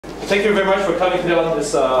Thank you very much for coming today on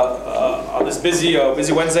this busy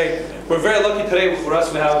Wednesday. We're very lucky today for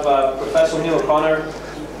us. We have Professor Neil O'Connor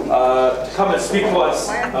to come and speak to us.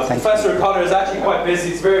 Professor O'Connor is actually quite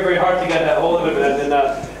busy. It's very, very hard to get a hold of him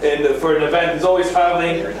for an event. He's always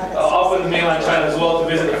traveling, often in mainland China as well, to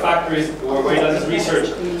visit the factories where he does his research.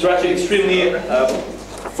 So we're actually extremely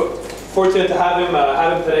fortunate to have him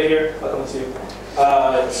today here. Welcome to you.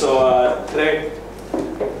 Today,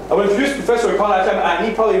 I will introduce Professor O'Connor. I need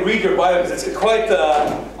to probably read your bio because it's quite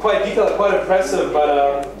detailed, quite impressive.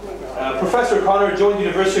 But Professor O'Connor joined the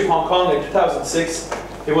University of Hong Kong in 2006.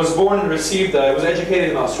 He was born and received, he was educated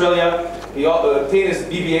in Australia. He obtained his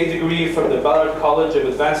BBA degree from the Ballard College of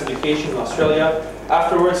Advanced Education in Australia.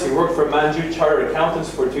 Afterwards, he worked for Manju Chartered Accountants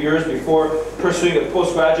for 2 years before pursuing a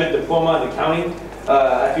postgraduate diploma in accounting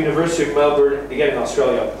at the University of Melbourne, again in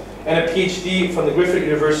Australia, and a PhD from the Griffith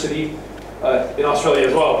University in Australia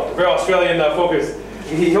as well. Very Australian focus.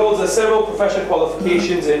 He holds several professional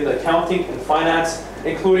qualifications in accounting and finance,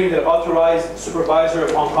 including the Authorized Supervisor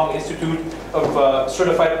of Hong Kong Institute of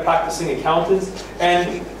Certified Practicing Accountants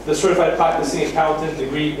and the Certified Practicing Accountant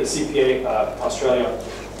degree, the CPA Australia.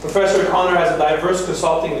 Professor O'Connor has a diverse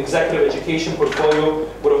consulting and executive education portfolio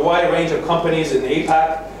with a wide range of companies in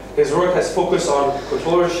APAC. His work has focused on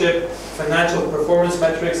controllership, financial performance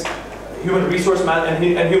metrics, human resource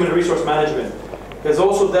management. He has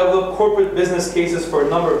also developed corporate business cases for a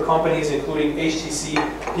number of companies, including HTC,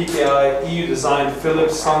 PKI, EU Design,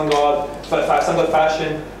 Philips, Sunguard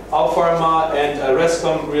Fashion, Alpharma, and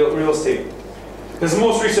Rescom Real Estate. His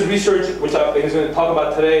most recent research, which he's going to talk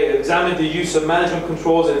about today, examined the use of management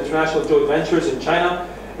controls in international joint ventures in China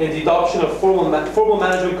and the adoption of formal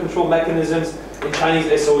management control mechanisms in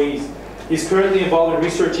Chinese SOEs. He's currently involved in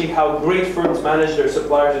researching how great firms manage their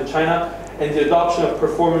suppliers in China and the adoption of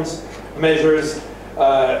performance measures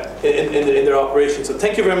in their operations. So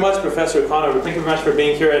thank you very much, Professor O'Connor. Thank you very much for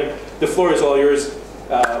being here, and the floor is all yours.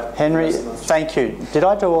 Henry, thank you. Did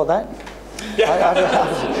I do all that?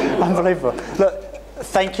 Yeah. Unbelievable. Look,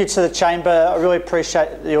 thank you to the Chamber. I really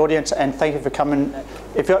appreciate the audience, and thank you for coming.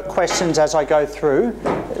 If you've got questions as I go through,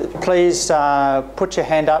 please put your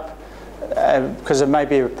hand up because it may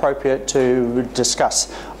be appropriate to discuss.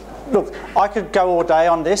 Look, I could go all day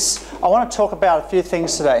on this. I want to talk about a few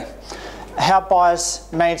things today. How buyers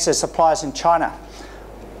manage their suppliers in China.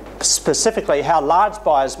 Specifically, how large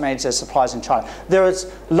buyers manage their suppliers in China. There is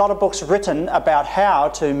a lot of books written about how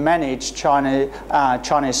to manage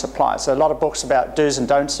Chinese suppliers. There are a lot of books about do's and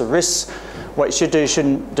don'ts, the risks, what you should do,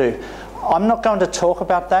 shouldn't do. I'm not going to talk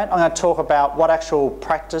about that. I'm going to talk about what actual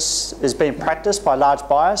practice is being practiced by large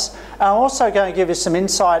buyers. And I'm also going to give you some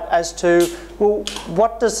insight as to, well,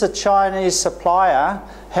 what does the Chinese supplier,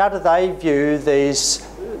 how do they view these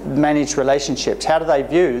managed relationships? How do they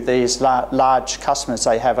view these large customers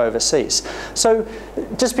they have overseas? So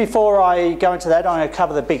just before I go into that, I'm going to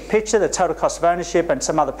cover the big picture, the total cost of ownership and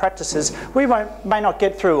some other practices. We may not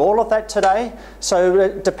get through all of that today,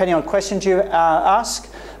 so depending on questions you ask.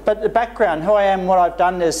 But the background, who I am, what I've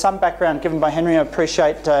done, there's some background given by Henry. I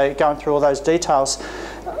appreciate going through all those details.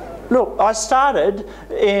 Look, I started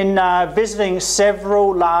in visiting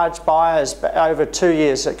several large buyers over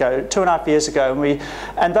 2.5 years ago,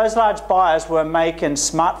 and those large buyers were making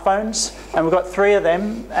smartphones, and we've got 3 of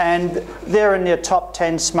them, and they're in the top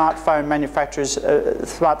 10 smartphone manufacturers,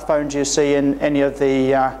 smartphones you see in any of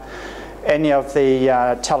the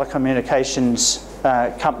telecommunications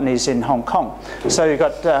companies in Hong Kong. So you've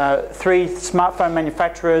got 3 smartphone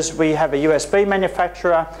manufacturers. We have a USB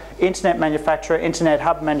manufacturer, internet manufacturer, internet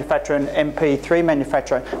hub manufacturer, and MP3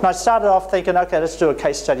 manufacturer. And I started off thinking, okay, let's do a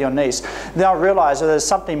case study on these. Then I realised that there's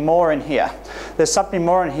something more in here. There's something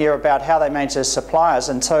more in here about how they manage their suppliers.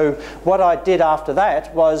 And so what I did after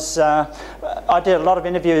that was I did a lot of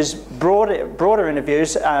interviews, broader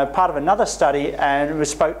interviews, part of another study, and we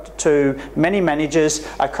spoke to many managers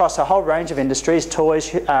across a whole range of industries,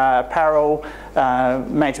 toys, apparel,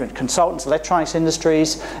 management consultants, electronics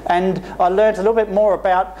industries, and I learned a little bit more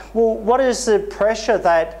about, well, what is the pressure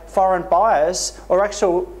that foreign buyers or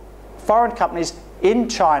actual foreign companies in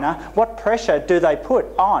China, what pressure do they put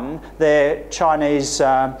on their Chinese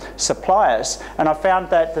suppliers? And I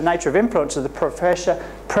found that the nature of influence is the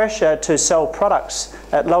pressure to sell products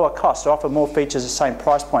at lower cost, or offer more features at the same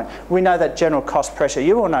price point. We know that general cost pressure,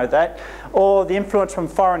 you all know that, or the influence from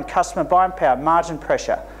foreign customer buying power, margin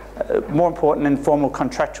pressure. More important than formal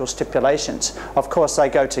contractual stipulations. Of course, they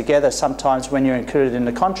go together sometimes when you're included in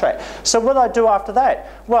the contract. So what did I do after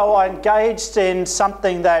that? Well, I engaged in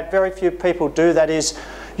something that very few people do, that is,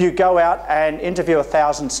 you go out and interview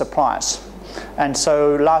 1,000 suppliers. And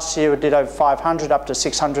so last year we did over 500, up to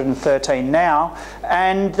 613 now.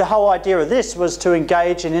 And the whole idea of this was to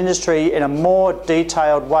engage in industry in a more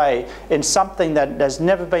detailed way, in something that has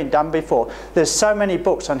never been done before. There's so many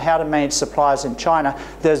books on how to manage suppliers in China.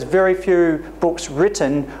 There's very few books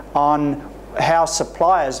written on how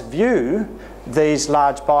suppliers view these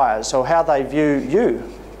large buyers, or how they view you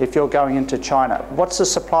if you're going into China. What's the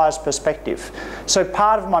supplier's perspective? So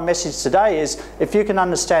part of my message today is, if you can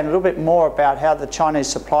understand a little bit more about how the Chinese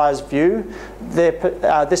suppliers view their,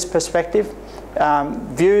 this perspective,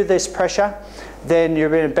 view this pressure, then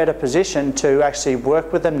you're in a better position to actually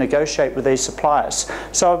work with them, negotiate with these suppliers.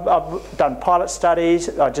 So I've done pilot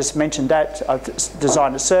studies, I just mentioned that, I've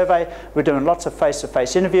designed a survey, we're doing lots of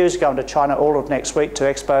face-to-face interviews, going to China all of next week to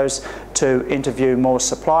expos to interview more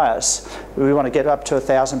suppliers. We want to get up to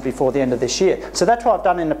 1,000 before the end of this year. So that's what I've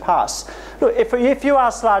done in the past. Look, if you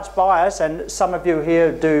ask large buyers, and some of you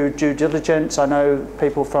here do due diligence, I know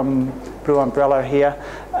people from Blue Umbrella here,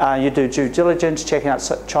 you do due diligence, checking out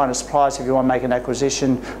China suppliers. If you want to make an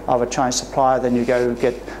acquisition of a Chinese supplier, then you go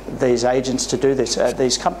get these agents to do this,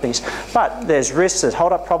 these companies. But there's risks, there's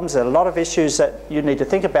hold-up problems, there are a lot of issues that you need to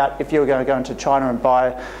think about if you're going to go into China and buy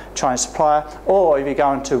a Chinese supplier, or if you're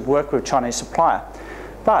going to work with a Chinese supplier.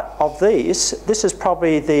 But of these, this is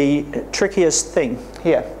probably the trickiest thing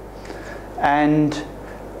here. And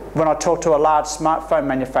when I talk to a large smartphone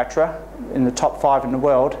manufacturer in the top 5 in the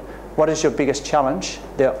world, what is your biggest challenge?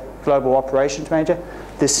 The global operations manager,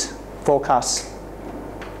 this forecast.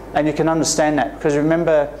 And you can understand that, because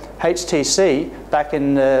remember HTC, back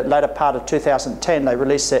in the later part of 2010, they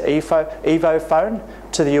released their Evo phone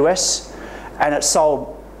to the US, and it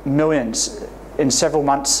sold millions in several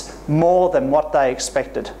months, more than what they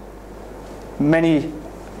expected. Many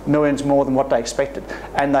millions more than what they expected.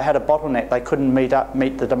 And they had a bottleneck, they couldn't meet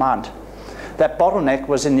the demand. That bottleneck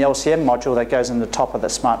was in the LCM module that goes in the top of the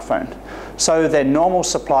smartphone. So their normal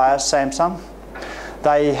supplier, Samsung,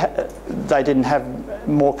 they didn't have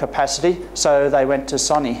more capacity, so they went to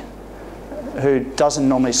Sony, who doesn't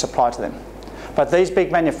normally supply to them. But these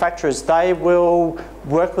big manufacturers, they will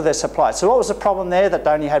work with their suppliers. So what was the problem there, that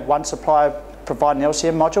they only had one supplier providing the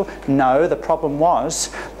LCM module? No, the problem was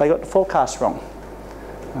they got the forecast wrong.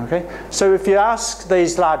 Okay, so if you ask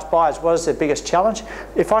these large buyers, what is their biggest challenge?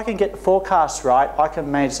 If I can get the forecast right, I can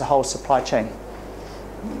manage the whole supply chain.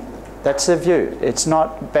 That's their view. It's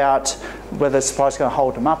not about whether the supplier's going to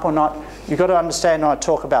hold them up or not. You've got to understand, and I'll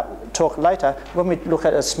talk later, when we look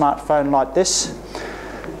at a smartphone like this,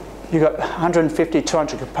 you've got 150,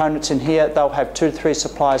 200 components in here. They'll have 2 to 3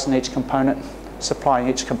 suppliers in each component, supplying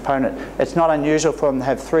each component. It's not unusual for them to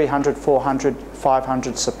have 300, 400,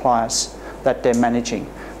 500 suppliers that they're managing.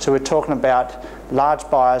 So we're talking about large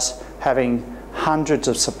buyers having hundreds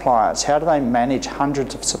of suppliers. How do they manage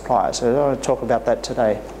hundreds of suppliers? So I want to talk about that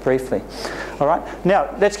today briefly. All right,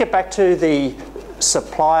 now let's get back to the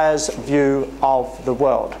supplier's view of the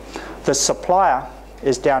world. The supplier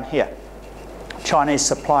is down here, Chinese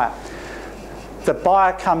supplier. The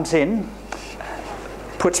buyer comes in,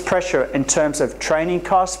 puts pressure in terms of training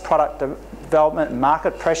costs, product development,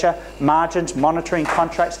 market pressure, margins, monitoring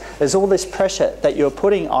contracts. There's all this pressure that you're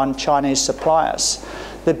putting on Chinese suppliers.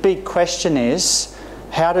 The big question is,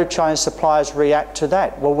 how do Chinese suppliers react to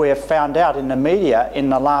that? Well, we have found out in the media in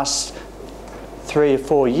the last 3 or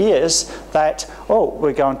 4 years that, oh,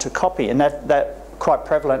 we're going to copy, and that's quite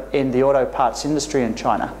prevalent in the auto parts industry in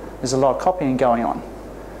China. There's a lot of copying going on.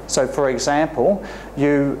 So for example,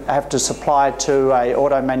 you have to supply to an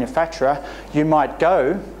auto manufacturer, you might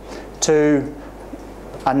go to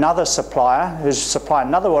another supplier who's supplying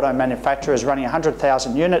another auto manufacturer, is running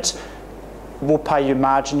 100,000 units, we'll pay you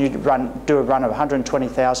margin, you do a run of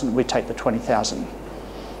 120,000, we take the 20,000.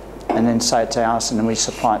 And then say it's ours, and then we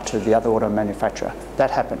supply it to the other auto manufacturer. That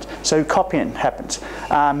happens. So copying happens.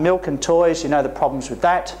 Milk and toys, you know the problems with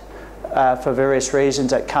that for various reasons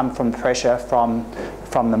that come from pressure from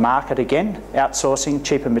the market again. Outsourcing,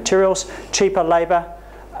 cheaper materials, cheaper labour.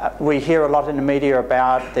 We hear a lot in the media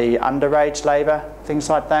about the underage labour, things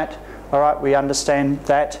like that. All right, we understand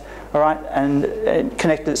that. All right, and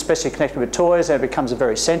connected, especially connected with toys, it becomes a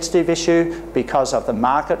very sensitive issue because of the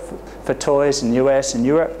market for toys in the US and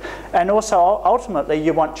Europe. And also, ultimately,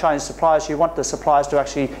 you want Chinese suppliers, you want the suppliers to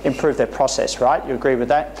actually improve their process, right? You agree with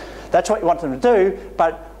that? That's what you want them to do,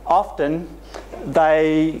 but often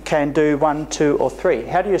they can do 1, 2, or 3.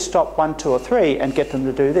 How do you stop 1, 2, or 3 and get them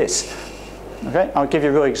to do this? Okay, I'll give you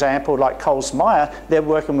a real example, like Coles Myer, they're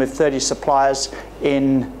working with 30 suppliers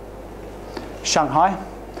in Shanghai.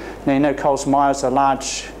 Now you know Coles Myer is a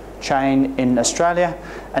large chain in Australia,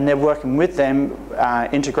 and they're working with them,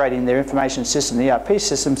 integrating their information system, the ERP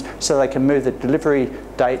systems, so they can move the delivery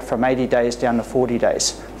date from 80 days down to 40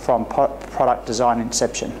 days from product design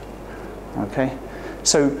inception. Okay,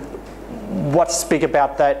 so what's big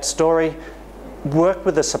about that story? Work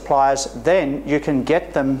with the suppliers, then you can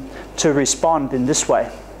get them to respond in this way.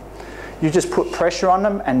 You just put pressure on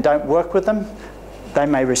them and don't work with them, they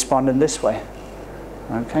may respond in this way.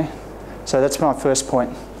 Okay, so that's my first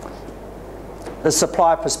point. The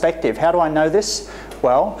supplier perspective, how do I know this?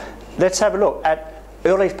 Well, let's have a look at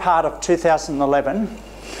early part of 2011.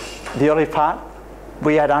 The early part,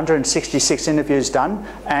 we had 166 interviews done,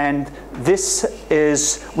 and this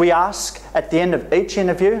is, we ask at the end of each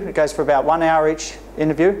interview, it goes for about 1 hour each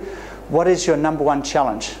interview, what is your number one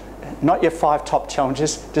challenge? Not your 5 top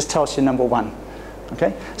challenges, just tell us your number one.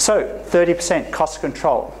 Okay, so 30% cost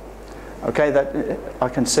control. Okay, that I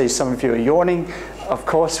can see some of you are yawning. Of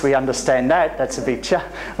course, we understand that. That's a big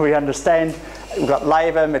challenge. We understand. We've got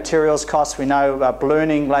labour, materials costs. We know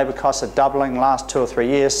ballooning. Labour costs are doubling the last 2 or 3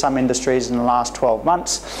 years. Some industries in the last 12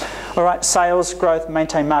 months. All right, sales growth,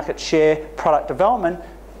 maintain market share, product development.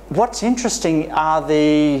 What's interesting are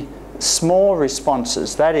the small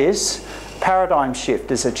responses. That is, paradigm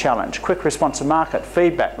shift is a challenge. Quick response to market,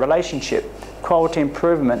 feedback, relationship, quality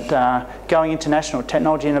improvement, going international,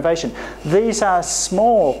 technology innovation. These are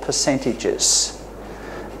small percentages,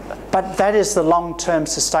 but that is the long-term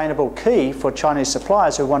sustainable key for Chinese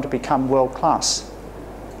suppliers who want to become world-class.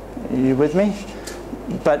 Are you with me?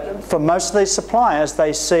 But for most of these suppliers,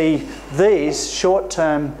 they see these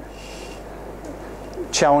short-term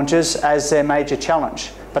challenges as their major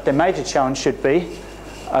challenge, but their major challenge should be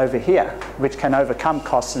over here, which can overcome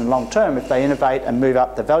costs in the long term if they innovate and move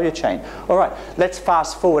up the value chain. All right, let's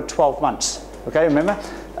fast forward 12 months. Okay, remember,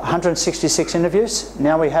 166 interviews.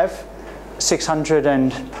 Now we have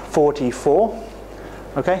 644.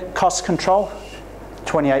 Okay, cost control,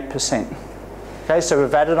 28%. Okay, so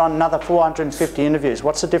we've added on another 450 interviews.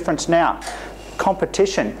 What's the difference now?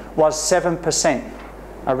 Competition was 7%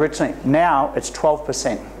 originally. Now it's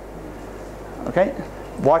 12%. Okay,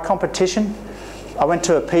 why competition? I went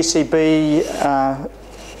to a PCB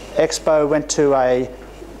expo, went to a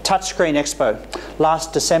touchscreen expo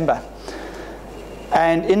last December.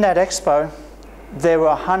 And in that expo, there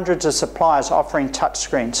were hundreds of suppliers offering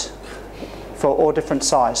touchscreens for all different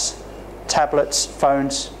size, tablets,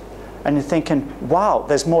 phones. And you're thinking, wow,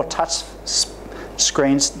 there's more touch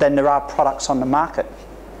screens than there are products on the market.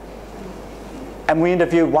 And we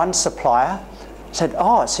interviewed one supplier, said,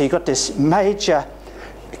 oh, so you got this major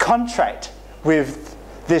contract with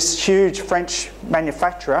this huge French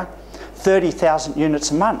manufacturer, 30,000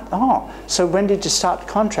 units a month. Oh, so when did you start the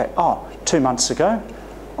contract? Oh, 2 months ago.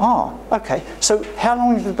 Oh, okay. So how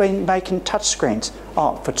long have you been making touchscreens?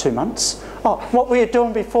 Oh, for 2 months. Oh, what were you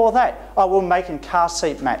doing before that? Oh, we were making car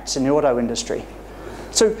seat mats in the auto industry.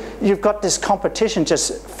 So you've got this competition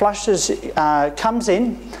just flushes, comes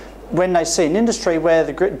in when they see an industry where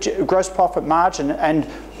the gross profit margin, and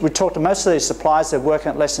we talk to most of these suppliers, they're working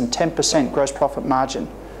at less than 10% gross profit margin.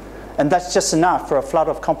 And that's just enough for a flood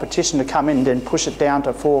of competition to come in and then push it down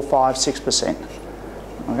to 4, 5, 6%.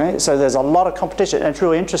 Okay, so there's a lot of competition. And it's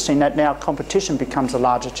really interesting that now competition becomes a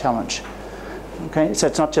larger challenge. Okay, so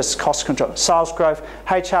it's not just cost control. Sales growth,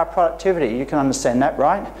 HR productivity, you can understand that,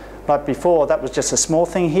 right? Like before, that was just a small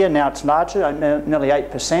thing here. Now it's larger, nearly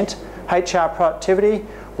 8%. HR productivity,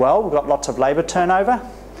 well, we've got lots of labour turnover.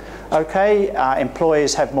 Okay,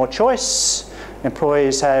 employees have more choice.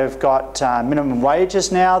 Employees have got minimum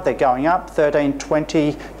wages now. They're going up 13,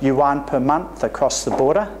 20 yuan per month across the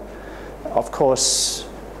border. Of course,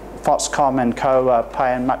 Foxconn and Co are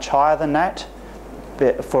paying much higher than that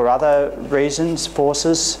for other reasons,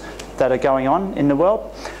 forces that are going on in the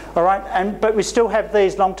world. All right, but we still have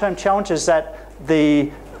these long-term challenges that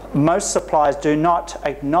most suppliers do not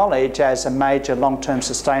acknowledge as a major long-term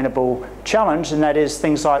sustainable challenge, and that is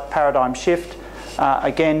things like paradigm shift,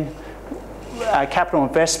 capital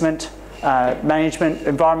investment, management,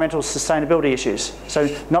 environmental sustainability issues. So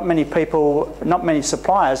not many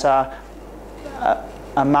suppliers are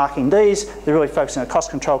marking these. They're really focusing on cost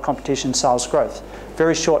control, competition, sales growth.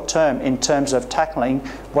 Very short term in terms of tackling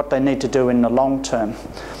what they need to do in the long term.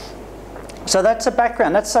 So that's a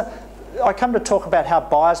background. I come to talk about how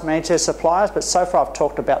buyers manage their suppliers, but so far I've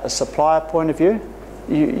talked about the supplier point of view.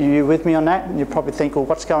 You with me on that? And you probably think, well,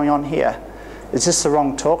 what's going on here? Is this the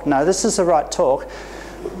wrong talk? No, this is the right talk.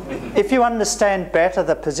 If you understand better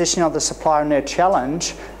the position of the supplier and their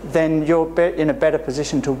challenge, then you're in a better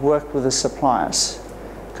position to work with the suppliers.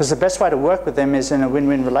 Because the best way to work with them is in a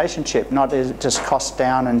win-win relationship, not just cost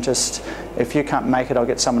down and just, if you can't make it, I'll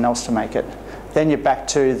get someone else to make it. Then you're back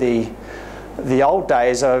to the old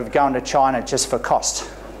days of going to China just for cost.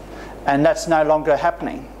 And that's no longer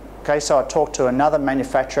happening. Okay, so I talked to another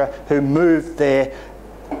manufacturer who moved their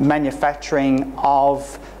manufacturing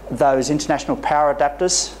of those international power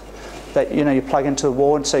adapters that you plug into the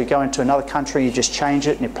wall, and so you go into another country, you just change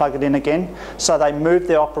it and you plug it in again. So they moved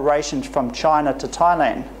their operations from China to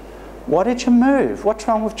Thailand. Why did you move? What's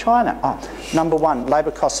wrong with China? Oh, number one,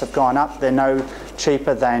 labour costs have gone up. They're no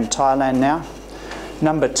cheaper than Thailand now.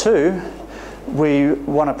 Number two, we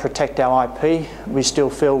want to protect our IP. We still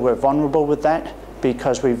feel we're vulnerable with that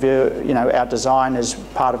because we view our design as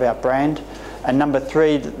part of our brand. And number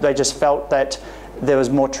three, they just felt that there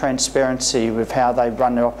was more transparency with how they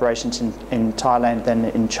run their operations in Thailand than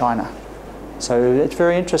in China. So it's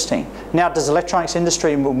very interesting. Now, does the electronics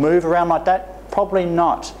industry will move around like that? Probably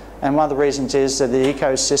not. And one of the reasons is that the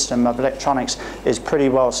ecosystem of electronics is pretty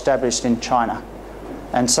well established in China.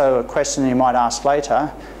 And so a question you might ask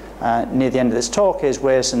later, near the end of this talk, is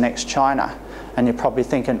where's the next China? And you're probably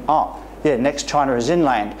thinking, oh, yeah, next China is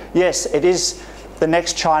inland. Yes, it is. The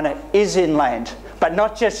next China is inland, but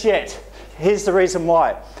not just yet. Here's the reason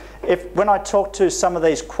why. When I talk to some of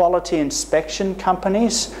these quality inspection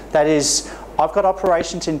companies, that is, I've got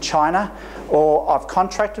operations in China, or I've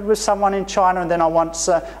contracted with someone in China, and then I want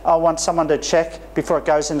someone to check before it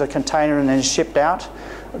goes into the container and then is shipped out.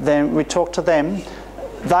 Then we talk to them.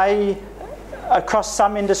 Across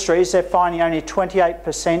some industries, they're finding only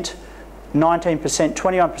 28%, 19%,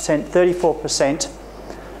 21%, 34%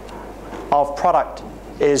 of product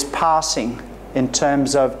is passing in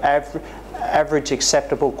terms of average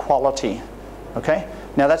acceptable quality. Okay?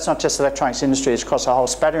 Now that's not just the electronics industry, it's across a whole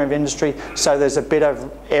spattering of industry, so there's a bit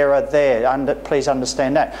of error there. Please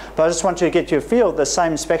understand that. But I just want you to get you a feel. The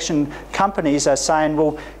same inspection companies are saying,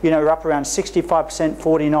 well, we're up around 65%,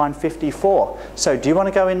 49, 54. So do you want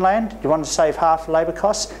to go inland? Do you want to save half labour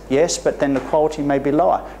costs? Yes, but then the quality may be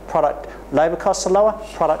lower. Labour costs are lower,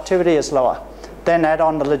 productivity is lower. Then add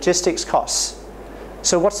on the logistics costs.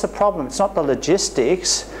 So what's the problem? It's not the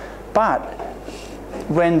logistics, but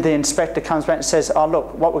when the inspector comes back and says, oh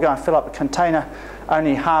look, what we're going to fill up a container,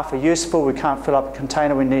 only half are useful, we can't fill up a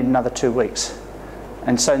container, we need another 2 weeks.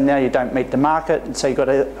 And so now you don't meet the market, and so you've got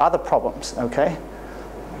other problems, okay?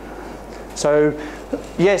 So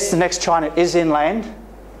yes, the next China is inland,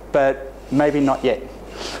 but maybe not yet.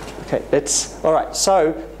 Okay, all right,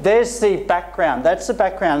 so there's the background. That's the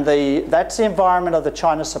background. That's the environment of the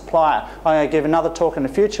China supplier. I'm going to give another talk in the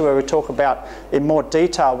future where we talk about in more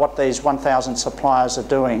detail what these 1,000 suppliers are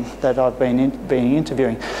doing that I've been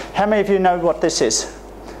interviewing. How many of you know what this is?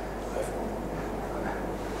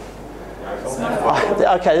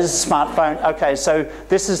 Okay, this is a smartphone. Okay, so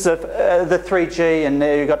this is the 3G, and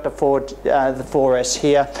there you've got the 4S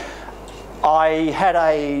here. I had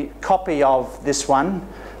a copy of this one,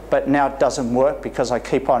 but now it doesn't work because I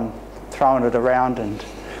keep on throwing it around and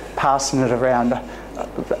passing it around,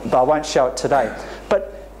 but I won't show it today.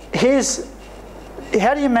 But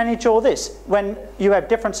how do you manage all this when you have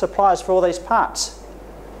different suppliers for all these parts?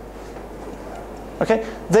 Okay,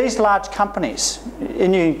 these large companies,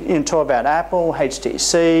 and you can talk about Apple,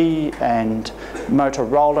 HTC, and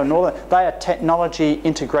Motorola, and all that. They are technology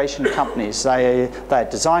integration companies. They are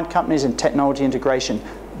design companies and technology integration.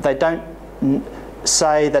 They don't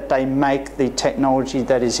say that they make the technology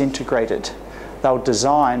that is integrated. They'll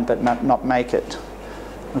design but not make it.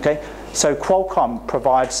 Okay, so Qualcomm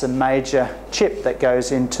provides the major chip that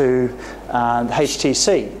goes into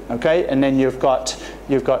HTC. Okay, and then you've got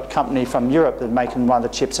a company from Europe that's making one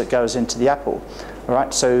of the chips that goes into the Apple. All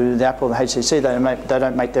right, so the Apple and the HTC, they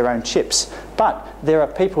don't make their own chips. But there are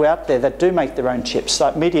people out there that do make their own chips,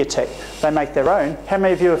 like MediaTek. They make their own. How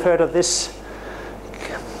many of you have heard of this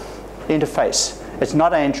interface? It's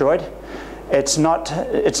not Android. It's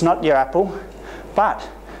not your Apple. But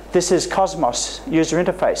this is Cosmos user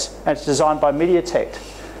interface, and it's designed by MediaTek.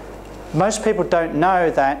 Most people don't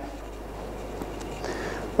know that.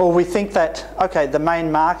 Well, we think that, okay, the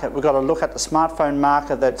main market, we've got to look at the smartphone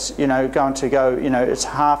market that's, going to go, it's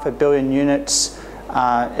 500 million units,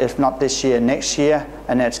 if not this year, next year,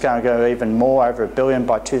 and it's going to go even more, over 1 billion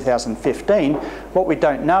by 2015. What we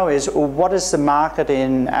don't know is, well, what is the market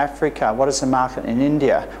in Africa? What is the market in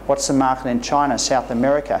India? What's the market in China, South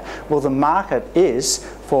America? Well, the market is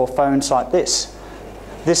for phones like this.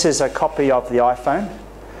 This is a copy of the iPhone.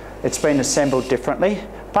 It's been assembled differently.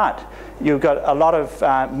 But you've got a lot of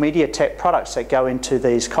MediaTek products that go into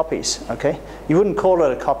these copies, okay? You wouldn't call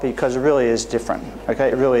it a copy because it really is different, okay?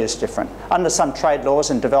 It really is different. Under some trade laws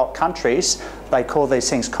in developed countries, they call these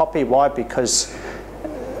things copy. Why? Because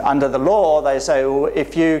under the law, they say, well,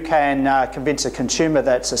 if you can convince a consumer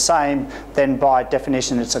that it's the same, then by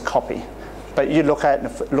definition it's a copy. But you look at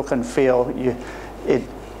it and look and feel,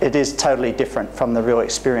 it is totally different from the real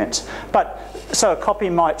experience. But so a copy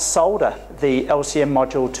might solder the LCM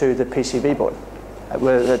module to the PCB board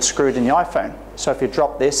where it's screwed in the iPhone. So if you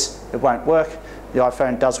drop this, it won't work. The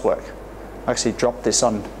iPhone does work. I actually dropped this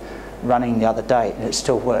on running the other day and it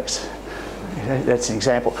still works. That's an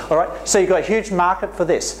example. All right, so you've got a huge market for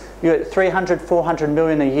this. You've got 300, 400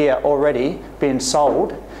 million a year already being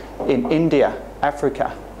sold in India,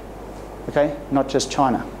 Africa, okay, not just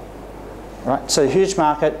China. All right, so a huge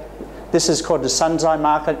market. This is called the Sunzai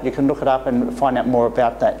market. You can look it up and find out more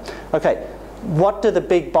about that. Okay, what do the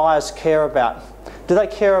big buyers care about? Do they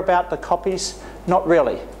care about the copies? Not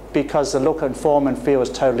really, because the look and form and feel is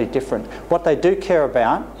totally different. What they do care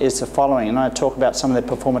about is the following, and I talk about some of their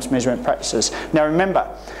performance measurement practices. Now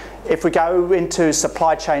remember, if we go into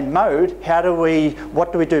supply chain mode,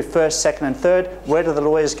 what do we do first, second and third? Where do the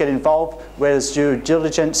lawyers get involved? Where does due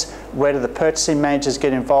diligence? Where do the purchasing managers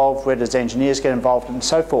get involved? Where does engineers get involved, and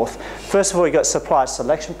so forth? First of all, you've got supplier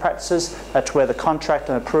selection practices. That's where the contract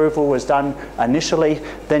and approval was done initially.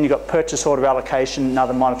 Then you've got purchase order allocation and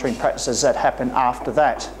other monitoring practices that happen after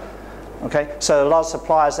that. Okay, so a lot of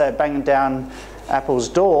suppliers are banging down Apple's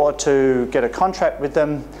door to get a contract with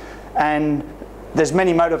them, and there's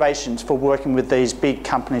many motivations for working with these big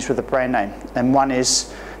companies with a brand name. And one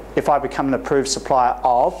is, if I become an approved supplier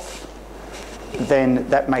of, then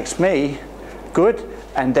that makes me good,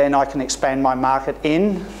 and then I can expand my market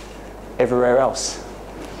in everywhere else.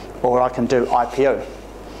 Or I can do IPO,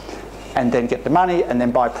 and then get the money, and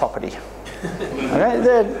then buy property.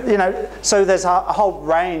 Okay? So there's a whole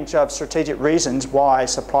range of strategic reasons why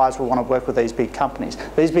suppliers will want to work with these big companies.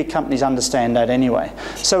 These big companies understand that anyway.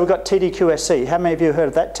 So we've got TDQSC. How many of you have heard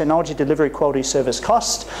of that? Technology, Delivery, Quality, Service,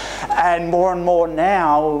 Cost. And more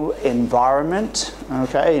now, environment.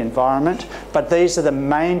 Okay, environment. But these are the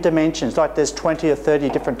main dimensions. Like there's 20 or 30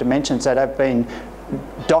 different dimensions that have been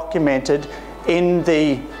documented in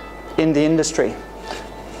the industry.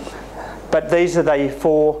 But these are the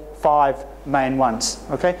 4, 5 main ones.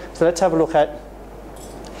 Okay, so let's have a look at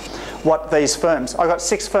what these firms. I've got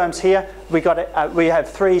 6 firms here. We have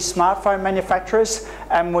 3 smartphone manufacturers,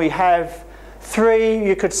 and we have 3,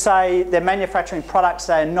 you could say, they're manufacturing products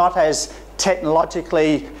that are not as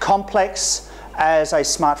technologically complex as a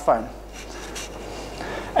smartphone.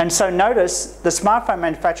 And so notice the smartphone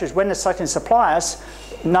manufacturers, when they're selecting suppliers,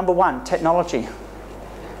 number 1, technology.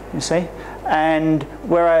 You see? And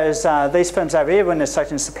whereas these firms over here, when they're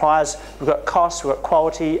selecting suppliers, we've got cost, we've got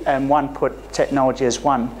quality, and one put technology as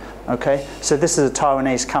one. Okay, so this is a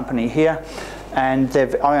Taiwanese company here, and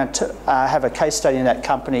I'm going to have a case study in that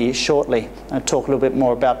company shortly. I'll talk a little bit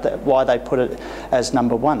more about that, why they put it as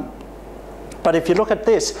number 1. But if you look at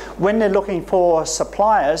this, when they're looking for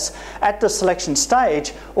suppliers at the selection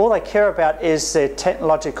stage, all they care about is their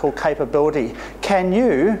technological capability. Can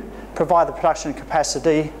you provide the production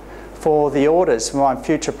capacity for the orders for my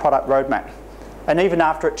future product roadmap? And even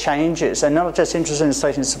after it changes, they're not just interested in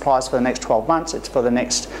selecting suppliers for the next 12 months, it's for the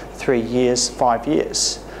next 3 years, 5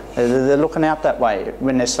 years. They're looking out that way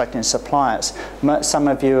when they're selecting suppliers. Some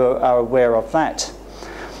of you are aware of that.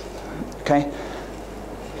 Okay.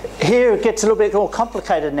 Here it gets a little bit more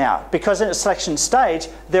complicated now, because in the selection stage,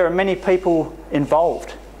 there are many people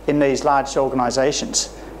involved in these large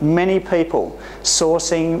organisations. Many people,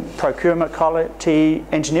 sourcing, procurement, quality,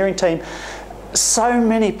 engineering team, so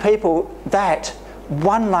many people that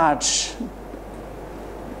one large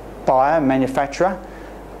buyer, manufacturer,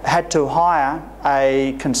 had to hire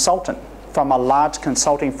a consultant from a large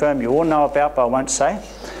consulting firm you all know about, but I won't say.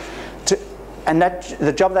 And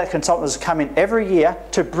the job of that consultant was to come in every year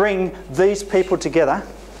to bring these people together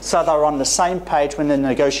so they're on the same page when they're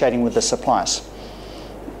negotiating with the suppliers.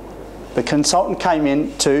 The consultant came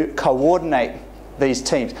in to coordinate these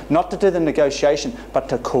teams, not to do the negotiation, but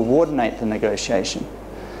to coordinate the negotiation.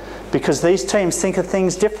 Because these teams think of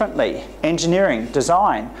things differently. Engineering,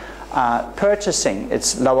 design, purchasing,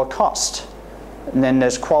 it's lower cost. And then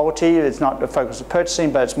there's quality, it's not the focus of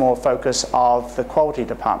purchasing, but it's more focus of the quality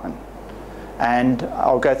department. And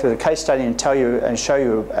I'll go through the case study and tell you and show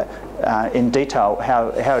you in detail how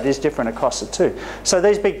it is different across the two. So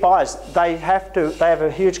these big buyers, they have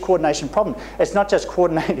a huge coordination problem. It's not just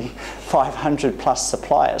coordinating 500 plus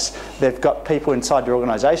suppliers. They've got people inside the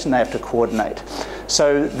organisation they have to coordinate.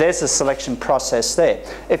 So there's a selection process there.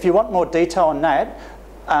 If you want more detail on that,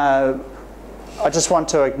 I just want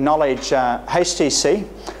to acknowledge HTC,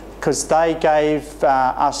 because they gave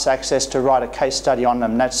us access to write a case study on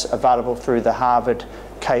them. That's available through the Harvard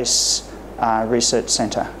Case Research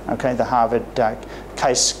Centre, okay, the Harvard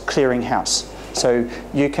Case Clearinghouse. So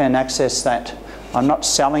you can access that. I'm not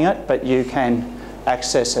selling it, but you can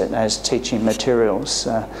access it as teaching materials.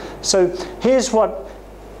 So here's what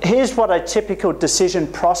a typical decision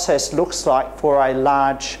process looks like for a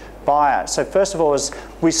large buyer. So first of all is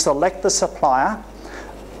we select the supplier.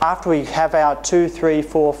 After we have our 2, 3,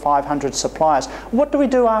 4, 500 suppliers, what do we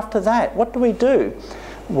do after that? What do we do?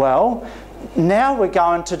 Well, now we're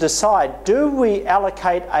going to decide, do we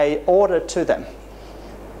allocate an order to them?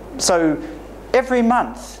 So every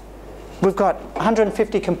month, we've got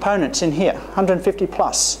 150 components in here, 150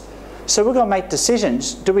 plus. So we're going to make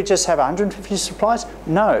decisions. Do we just have 150 suppliers?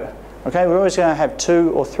 No. Okay, we're always going to have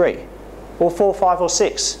 2 or 3, or 4, 5 or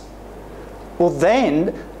 6. Well,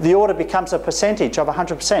 then the order becomes a percentage of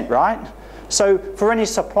 100%, right? So for any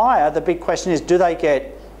supplier, the big question is, do they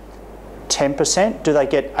get 10%? Do they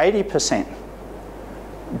get 80%?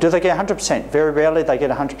 Do they get 100%? Very rarely they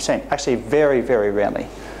get 100%. Actually, very, very rarely.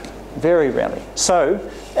 Very rarely. So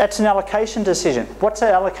that's an allocation decision. What's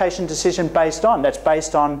that allocation decision based on? That's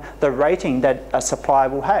based on the rating that a supplier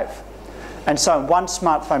will have. And so one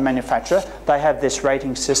smartphone manufacturer, they have this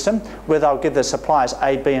rating system where they'll give the suppliers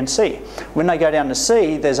A, B and C. When they go down to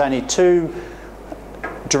C, there's only 2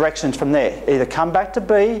 directions from there. Either come back to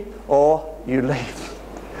B or you leave.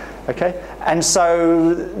 Okay? And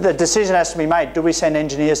so the decision has to be made. Do we send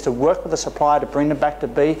engineers to work with the supplier to bring them back to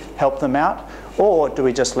B, help them out, or do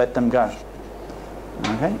we just let them go?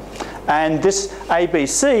 Okay? And this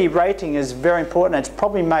ABC rating is very important. It's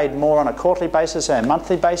probably made more on a quarterly basis and a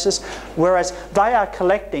monthly basis, whereas they are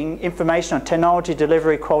collecting information on technology,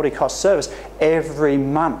 delivery, quality, cost, service every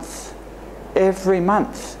month. Every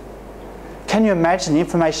month. Can you imagine the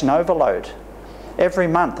information overload? Every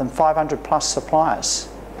month and 500 plus suppliers.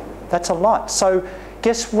 That's a lot. So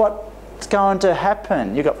guess what's going to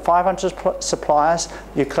happen? You've got 500 suppliers,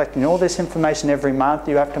 you're collecting all this information every month,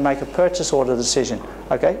 you have to make a purchase order decision.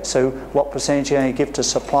 Okay, so what percentage are you going to give to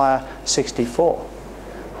supplier 64?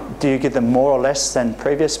 Do you give them more or less than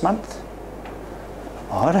previous month?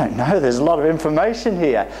 Oh, I don't know, there's a lot of information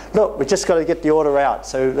here. Look, we've just got to get the order out,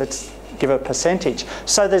 so let's give a percentage.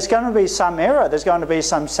 So there's going to be some error, there's going to be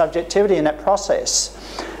some subjectivity in that process.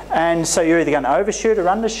 And so you're either going to overshoot or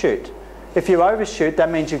undershoot. If you overshoot,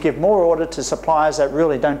 that means you give more order to suppliers that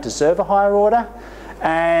really don't deserve a higher order,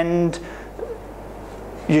 and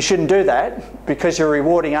you shouldn't do that because you're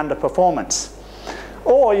rewarding underperformance.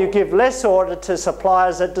 Or you give less order to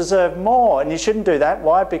suppliers that deserve more, and you shouldn't do that.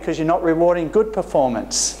 Why? Because you're not rewarding good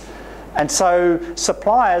performance. And so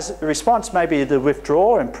suppliers' response may be to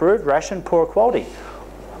withdraw, improve, ration, poor quality.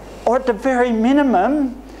 Or at the very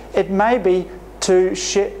minimum, it may be to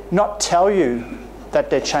not tell you that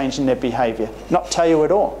they're changing their behaviour, not tell you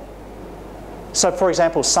at all. So for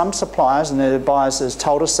example, some suppliers and their buyers has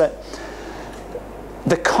told us that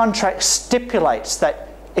the contract stipulates that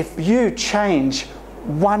if you change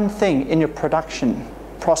one thing in your production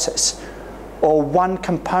process or one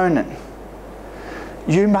component,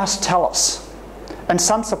 you must tell us. And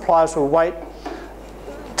some suppliers will wait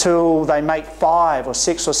till they make 5 or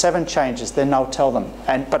 6 or 7 changes, then they'll tell them,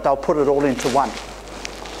 but they'll put it all into one.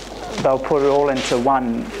 They'll put it all into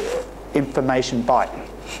one information byte.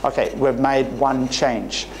 Okay, we've made one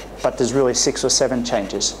change, but there's really 6 or 7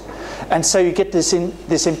 changes. And so you get this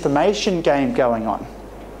information game going on.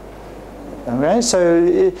 Okay,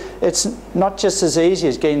 so it's not just as easy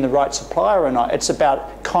as getting the right supplier or not, it's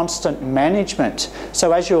about constant management.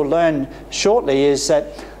 So as you'll learn shortly is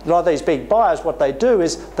that a lot of these big buyers, what they do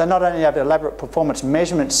is they not only have an elaborate performance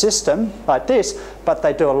measurement system like this, but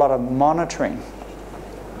they do a lot of monitoring.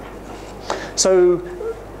 So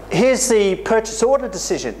here's the purchase order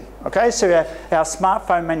decision. Okay, so our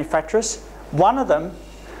smartphone manufacturers, one of them,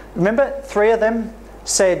 remember 3 of them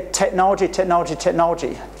said technology, technology,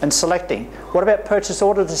 technology and selecting. What about purchase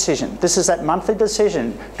order decision? This is that monthly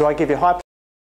decision. Do I give you high